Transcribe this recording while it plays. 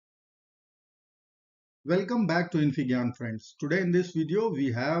Welcome back to infyGyan friends. Today in this video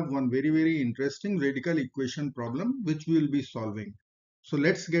we have one very interesting radical equation problem which we will be solving. So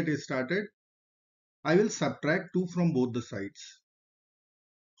let's get started. I will subtract 2 from both the sides.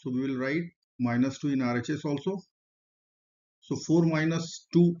 So we will write minus 2 in RHS also. So 4 minus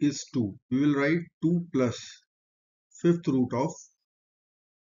 2 is 2. We will write 2 plus fifth root of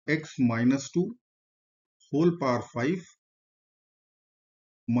x minus 2 whole power 5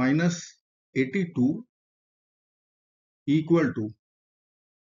 minus 82 equal to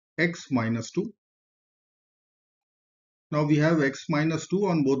x minus 2. Now we have x minus 2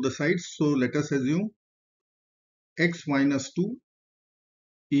 on both the sides. So let us assume x minus 2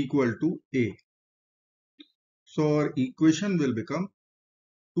 equal to a. So our equation will become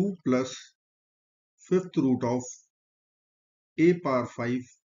 2 plus fifth root of a power 5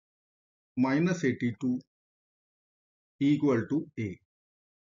 minus 82 equal to a.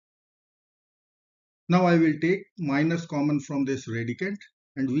 Now I will take minus common from this radicand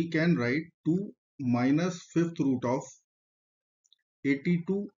and we can write 2 minus fifth root of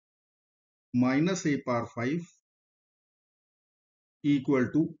 82 minus a power 5 equal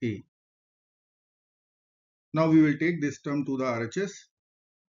to a. Now we will take this term to the RHS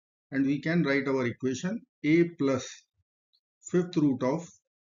and we can write our equation a plus fifth root of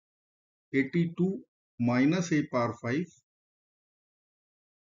 82 minus a power 5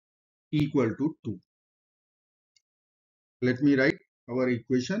 equal to 2. Let me write our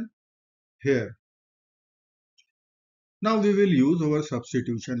equation here. Now we will use our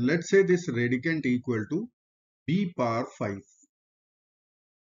substitution. Let's say this radicand equal to b power 5.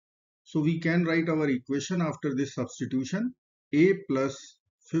 So we can write our equation after this substitution. A plus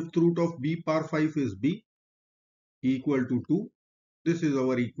fifth root of b power 5 is b equal to 2. This is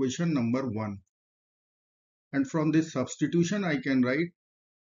our equation number 1. And from this substitution I can write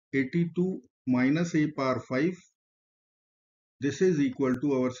 82 minus a power 5. This is equal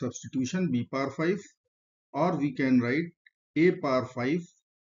to our substitution b power 5, or we can write a power 5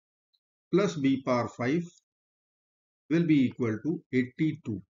 plus b power 5 will be equal to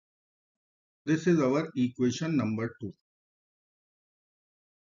 82. This is our equation number 2.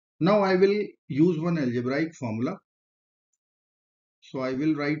 Now I will use one algebraic formula. So I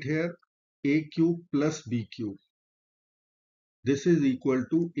will write here a cube plus b cube. This is equal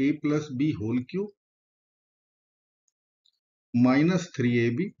to a plus b whole cube minus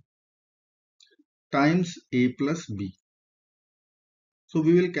 3ab times a plus b. So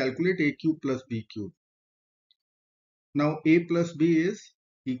we will calculate a cube plus b cube. Now a plus b is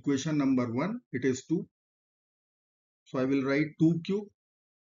equation number 1. It is 2. So I will write 2 cube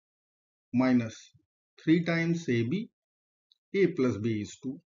minus 3 times ab. A plus b is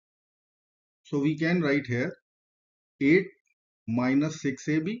 2. So we can write here 8 minus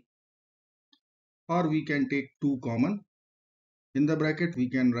 6ab, or we can take 2 common. In the bracket we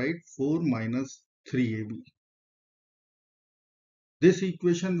can write 4 minus 3ab. This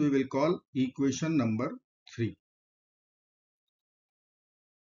equation we will call equation number 3.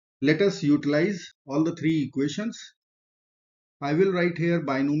 Let us utilize all the 3 equations. I will write here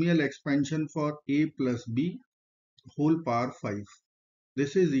binomial expansion for a plus b whole power 5.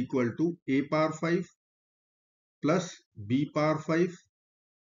 This is equal to a power 5 plus b power 5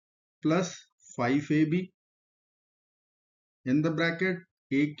 plus 5ab in the bracket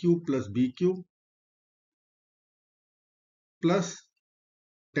a cube plus b cube plus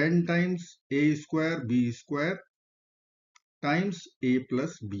 10 times a square b square times a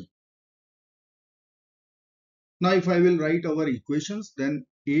plus b. Now if I will write our equations, then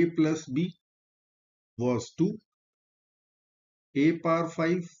a plus b was 2, a power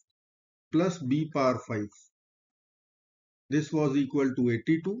 5 plus b power 5. This was equal to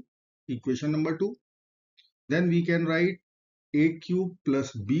 82, equation number 2. Then we can write a cube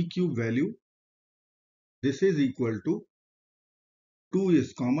plus b cube value. This is equal to 2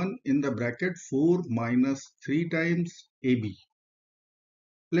 is common in the bracket 4 minus 3 times ab.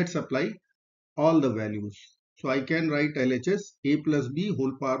 Let's apply all the values. So I can write LHS a plus b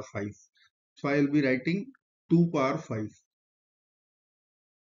whole power 5. So I will be writing 2 power 5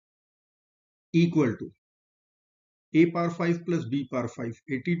 equal to a power 5 plus b power 5,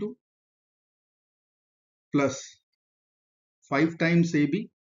 82 plus 5 times ab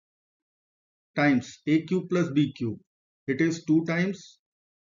times a cube plus b cube. It is 2 times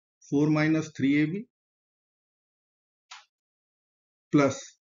 4 minus 3ab plus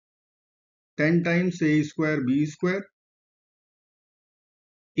 10 times a square b square.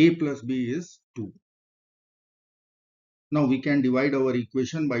 A plus b is 2. Now we can divide our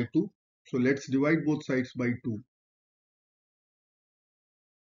equation by 2. So let's divide both sides by 2.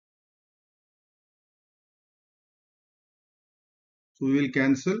 So we will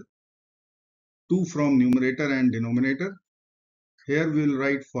cancel 2 from numerator and denominator. Here we will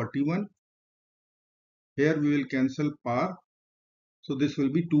write 41. Here we will cancel power. So this will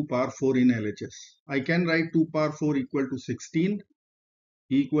be 2 power 4 in LHS. I can write 2 power 4 equal to 16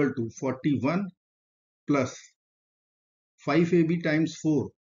 equal to 41 plus 5ab times 4,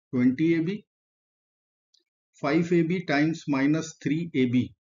 20ab, 5ab times minus 3ab.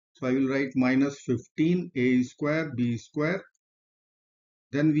 So I will write minus 15a square b square.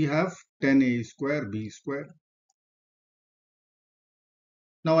 Then we have 10a square b square.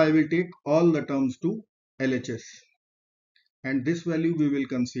 Now I will take all the terms to LHS. And this value we will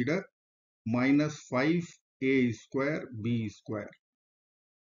consider minus 5a square b square.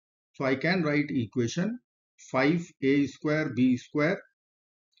 So I can write equation 5a square b square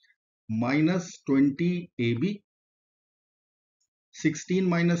minus 20ab. 16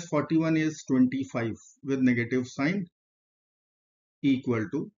 minus 41 is 25 with negative sign equal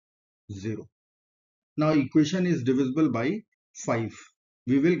to 0. Now equation is divisible by 5.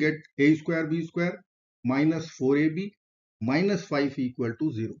 We will get a square b square minus 4ab minus 5 equal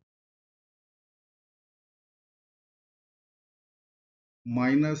to 0.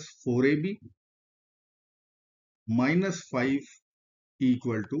 Minus 4ab minus 5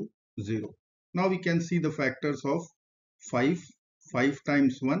 equal to 0. Now we can see the factors of 5. 5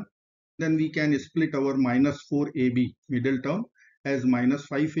 times 1. Then we can split our minus 4ab middle term as minus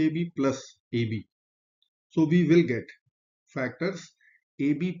 5ab plus ab. So we will get factors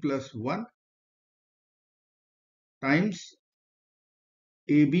ab plus 1 times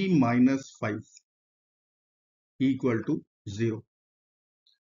ab minus 5 equal to 0.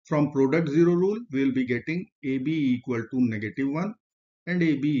 From product 0 rule, we will be getting ab equal to negative 1 and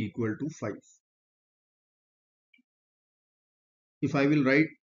ab equal to 5. If I will write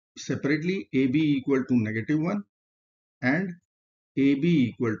separately, ab equal to negative 1 and ab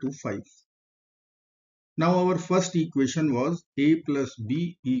equal to 5. Now our first equation was a plus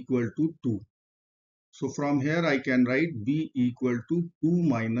b equal to 2. So from here I can write b equal to 2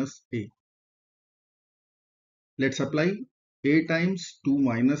 minus a. Let's apply a times 2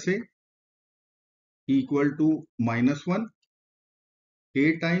 minus a equal to minus 1.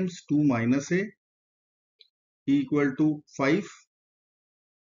 A times 2 minus a equal to 5.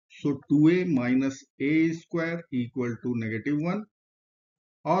 So 2a minus a square equal to negative 1.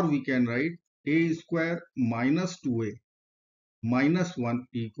 Or we can write a square minus 2a minus 1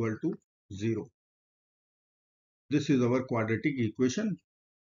 equal to 0. This is our quadratic equation.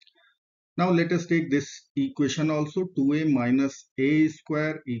 Now let us take this equation also. 2a minus a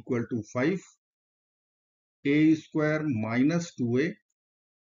square equal to 5. A square minus 2a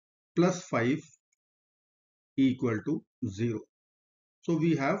plus 5 equal to 0. So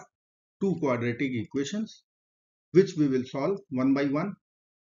we have two quadratic equations which we will solve one by one.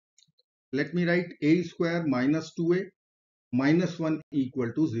 Let me write a square minus 2a minus 1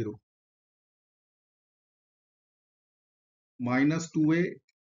 equal to 0. Minus 2a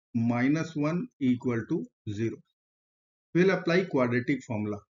minus 1 equal to 0. We will apply quadratic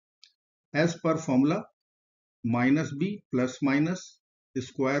formula. As per formula, minus b plus minus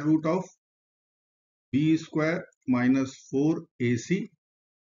square root of b square minus 4ac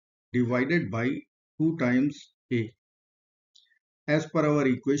divided by 2 times a. As per our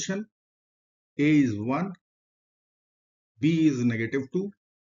equation, a is 1, b is negative 2,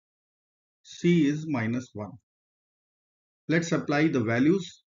 c is minus 1. Let's apply the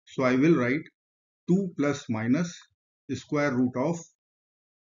values. So I will write 2 plus minus square root of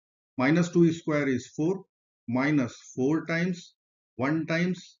minus 2 square is 4 minus 4 times 1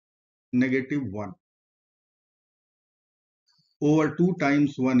 times negative 1 over 2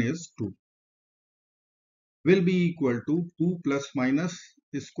 times 1 is 2 will be equal to 2 plus minus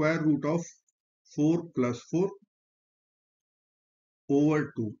square root of 4 plus 4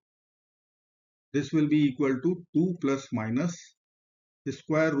 over 2. This will be equal to 2 plus minus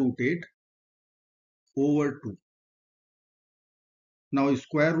square root 8 over 2. Now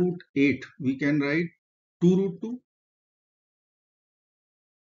square root 8 we can write 2 root 2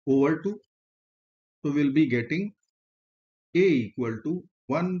 over 2. So we will be getting a equal to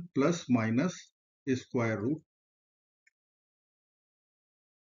 1 plus minus square root.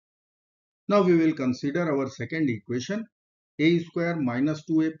 Now we will consider our second equation, a square minus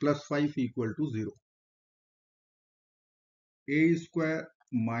 2a plus 5 equal to 0. A square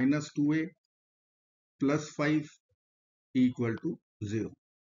minus 2a plus 5 equal to 0.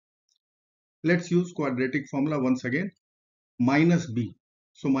 Let's use quadratic formula once again. Minus b.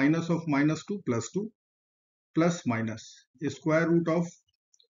 So minus of minus 2 plus minus. Square root of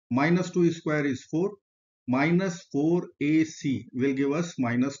minus 2 square is 4 minus 4ac will give us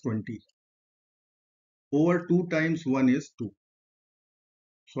minus 20. Over 2 times 1 is 2.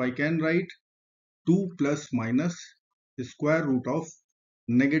 So I can write 2 plus minus square root of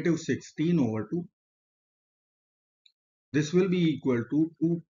negative 16 over 2. This will be equal to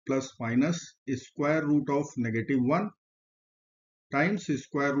 2 plus minus square root of negative 1 times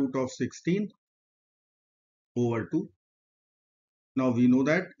square root of 16 over 2. Now we know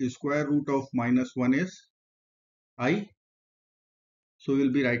that square root of minus 1 is I. So we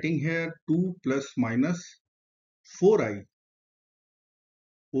will be writing here 2 plus minus 4i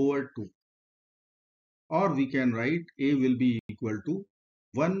over 2. Or we can write a will be equal to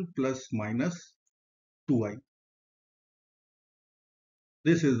 1 plus minus 2i.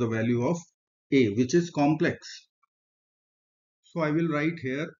 This is the value of a, which is complex. So I will write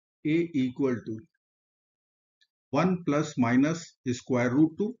here a equal to 1 plus minus square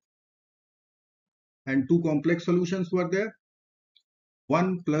root 2, and two complex solutions were there,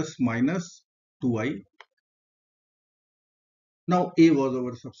 1 plus minus 2i. Now a was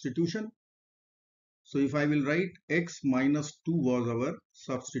our substitution. So if I will write x minus 2 was our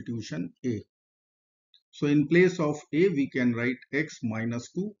substitution a. So in place of a we can write x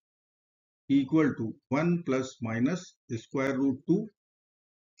minus 2 equal to 1 plus minus square root 2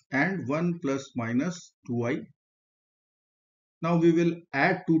 and 1 plus minus 2i. Now we will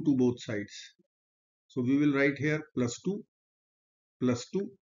add 2 to both sides. So we will write here plus 2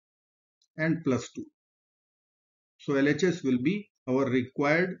 and plus 2. So LHS will be our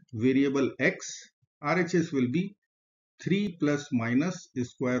required variable x. RHS will be 3 plus minus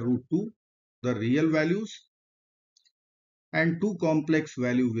square root 2, the real values, and 2 complex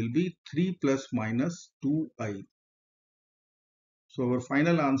value will be 3 plus minus 2i. So our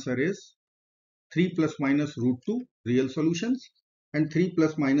final answer is 3 plus minus root 2 real solutions and 3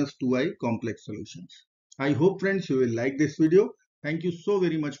 plus minus 2i complex solutions. I hope friends you will like this video. Thank you so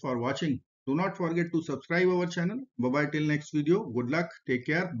very much for watching. Do not forget to subscribe our channel. Bye bye till next video. Good luck. Take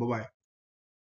care. Bye bye.